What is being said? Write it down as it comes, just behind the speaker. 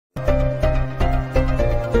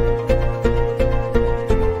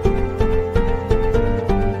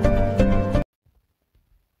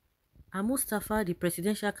Mustapha, the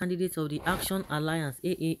presidential candidate of the Action Alliance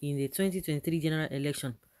AA in the 2023 general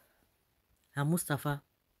election, Mustapha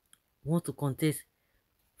want to contest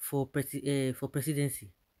for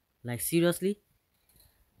presidency. Like seriously,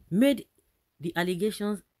 made the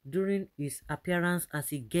allegations during his appearance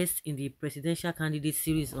as a guest in the presidential candidate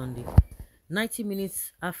series on the 90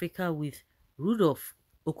 Minutes Africa with Rudolph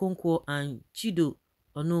Okonkwo and Chido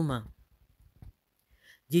Onoma,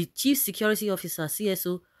 the chief security officer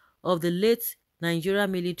CSO of the late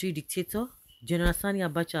Nigerian military dictator General Sani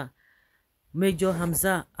Abacha. Major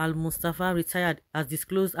Hamza Al-Mustafa retired, has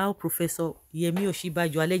disclosed how Professor Yemi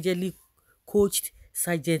Osinbajo allegedly coached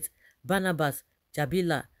Sergeant Barnabas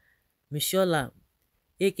Jabila Mishola,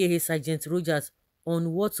 aka Sergeant Rogers,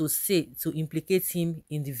 on what to say to implicate him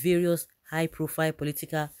in the various high-profile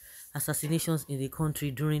political assassinations in the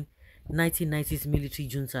country during 1990s military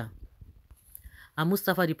junta.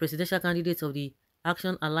 Mustapha, the presidential candidate of the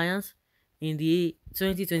Action Alliance in the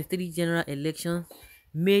 2023 general election,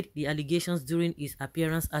 made the allegations during his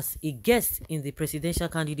appearance as a guest in the presidential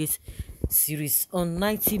candidate series on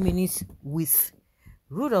 90 Minutes with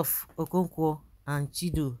Rudolph Okonkwo and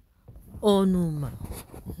Chido Onuma.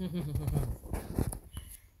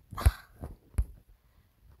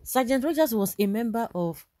 Sergeant Rogers was a member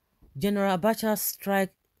of General Abacha's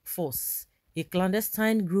strike force, a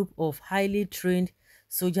clandestine group of highly trained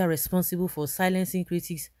soldiers responsible for silencing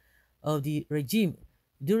critics of the regime.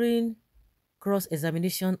 During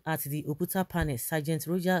cross-examination at the Oputa panel, Sergeant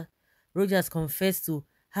Rogers confessed to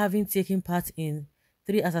having taken part in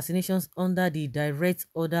 3 assassinations under the direct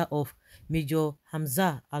order of Major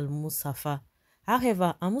Hamza Al-Mustafa.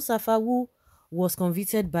 However, Al-Mustafa, who was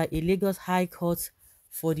convicted by a Lagos High Court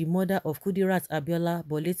for the murder of Kudirat Abiola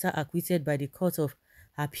but later acquitted by the Court of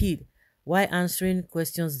Appeal, while answering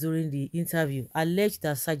questions during the interview, alleged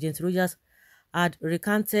that Sergeant Rogers had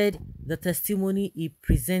recanted the testimony he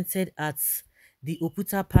presented at the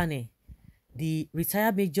Oputa panel. The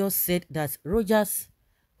retired major said that Rogers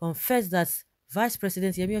confessed that Vice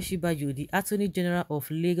President Yemi Osinbajo, the Attorney General of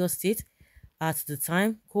Lagos State at the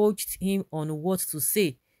time, coached him on what to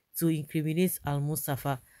say to incriminate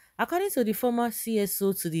Al-Mustafa. According to the former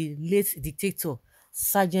CSO to the late dictator,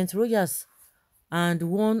 Sergeant Rogers and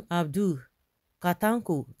one Abdul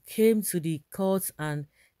Katanko came to the court and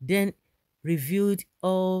then revealed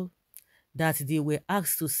all that they were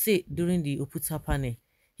asked to say during the Oputa panel.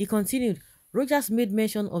 He continued, Rogers made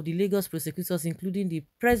mention of the Lagos prosecutors, including the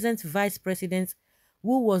present vice president,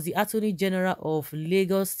 who was the Attorney General of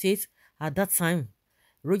Lagos State at that time.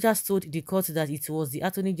 Rogers told the court that it was the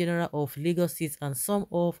Attorney General of Lagos State and some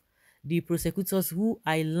of the prosecutors who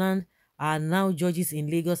I learned are now judges in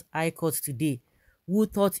Lagos High Court today, who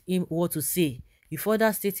taught him what to say. He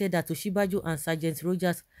further stated that Osinbajo and Sergeant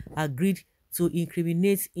Rogers agreed to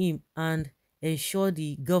incriminate him and ensure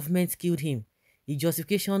the government killed him. The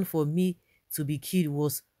justification for me to be killed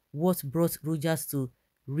was what brought Rogers to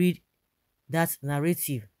read that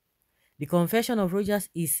narrative. The confession of Rogers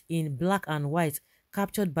is in black and white,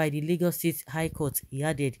 captured by the Lagos State High Court, he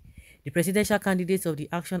added. The presidential candidate of the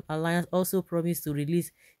Action Alliance also promised to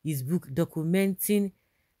release his book documenting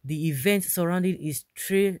the events surrounding his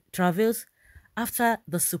travels after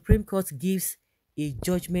the Supreme Court gives a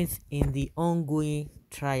judgment in the ongoing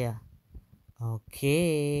trial.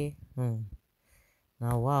 Okay.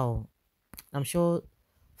 Now, wow. I'm sure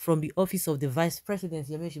from the office of the Vice President,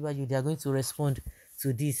 Yemi Osinbajo, they are going to respond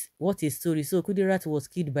to this. What a story. So, Kudirat was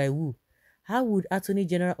killed by who? How would Attorney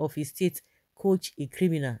General of his state coach a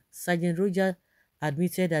criminal? Sergeant Roger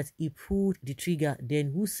admitted that he pulled the trigger.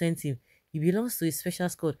 Then who sent him? He belongs to a special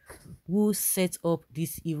squad. Who set up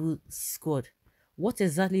this evil squad? What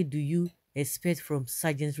exactly do you expect from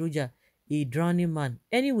Sergeant Roger, a drowning man?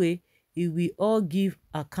 Anyway, we will all give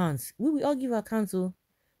accounts. We will all give accounts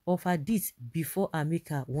of our deeds before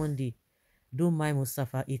Amika one day. Don't mind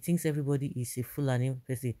Mustapha. He thinks everybody is a Fulani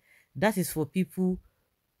person. That is for people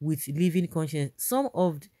with living conscience. Some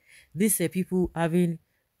of these people having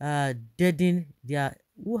deadened their,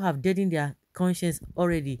 who have deadened their conscience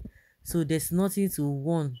already. So there's nothing to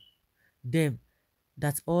warn them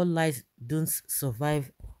that all lies don't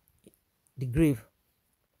survive the grave.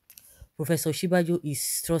 Professor Osinbajo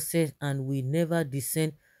is trusted and will never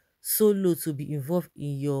descend so low to be involved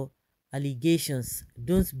in your allegations.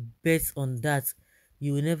 Don't bet on that.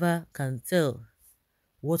 You will never can tell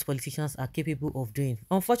what politicians are capable of doing.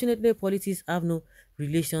 Unfortunately, politics have no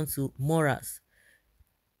relation to morals.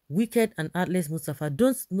 Wicked and heartless Mustapha,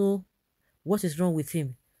 don't know what is wrong with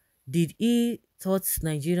him. Did he thought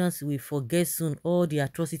Nigerians will forget soon all the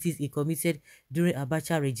atrocities he committed during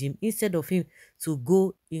Abacha regime instead of him to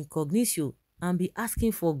go incognito and be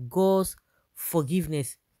asking for God's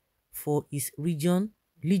forgiveness for his legion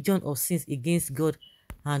of sins against God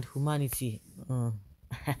and humanity.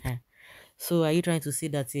 So are you trying to say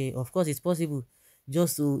that of course it's possible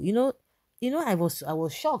just to I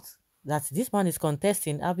was shocked that this man is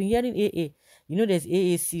contesting. I've been hearing AA. There's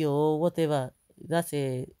AAC or whatever. That's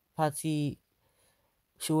a party,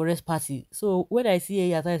 Shore's party. So when I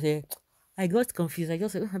see AA, I say I got confused. I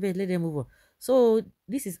just said, let them move on. So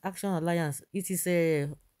this is Action Alliance.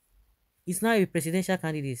 It's now a presidential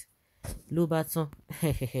candidate. Lobaton.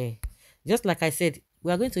 Just like I said,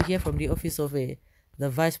 we are going to hear from the office of the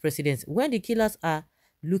vice president. When the killers are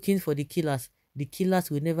looking for the killers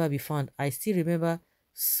will never be found. I still remember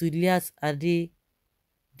Suliat Ade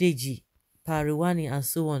Deji, Pariwani, and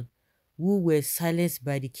so on, who were silenced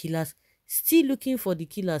by the killers, still looking for the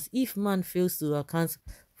killers. If man fails to account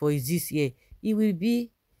for his this year, he will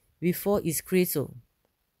be before his creator.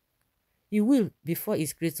 He will before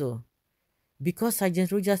his creator. Because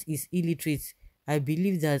Sergeant Rogers is illiterate, I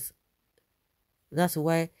believe that's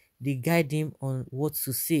why they guide him on what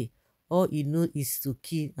to say. All he knows is to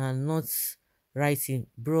kill and not writing.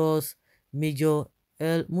 Bros, Major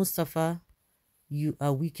El Mustapha, you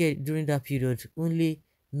are wicked during that period. Only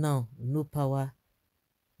now, no power.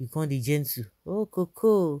 You can't be gentle. Oh,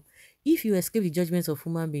 Coco. If you escape the judgment of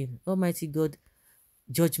human being, Almighty God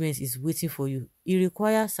judgment is waiting for you. It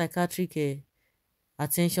requires psychiatric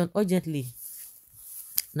attention urgently.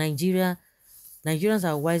 Nigerians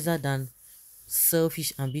are wiser than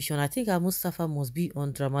selfish ambition. I think our Mustafa must be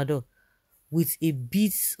on Tramadol with a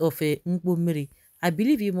bit of a Mkpomiri. I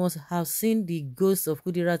believe he must have seen the ghost of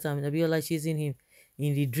Kudirat and Abiola chasing him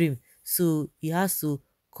in the dream. So he has to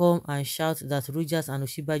come and shout that Rogers and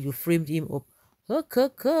Osinbajo framed him up. Ho,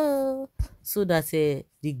 ho, ho, so that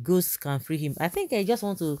the ghosts can free him. I think I just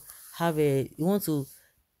want to you want to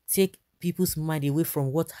take people's mind away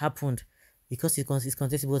from what happened because it's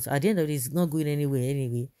contestable. But at the end of it, it's not going anywhere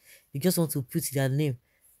anyway. You just want to put their name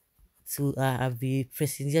to be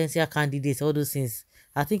presidential candidate, all those things.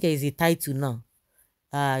 I think there is a title now.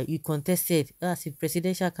 You contested as a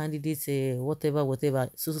presidential candidate, whatever,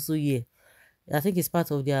 so year. I think it's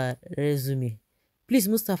part of their resume. Please,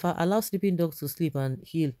 Mustapha, allow sleeping dogs to sleep and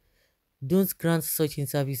heal. Don't grant such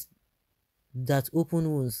interviews that open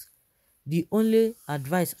wounds. The only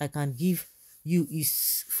advice I can give you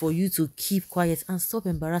is for you to keep quiet and stop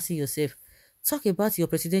embarrassing yourself. Talk about your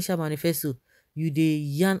presidential manifesto. You dey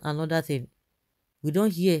yarn another thing. We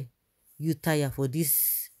don't hear you tire for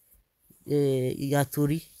this your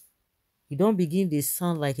tori. You don't begin dey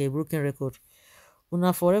sound like a broken record.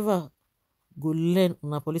 Una forever go learn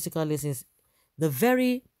una political lessons. The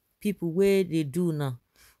very people where they do now,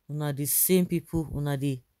 una the same people una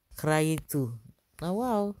dey crying to. Now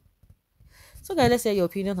wow. So guys, let's hear your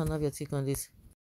opinion and have your take on this.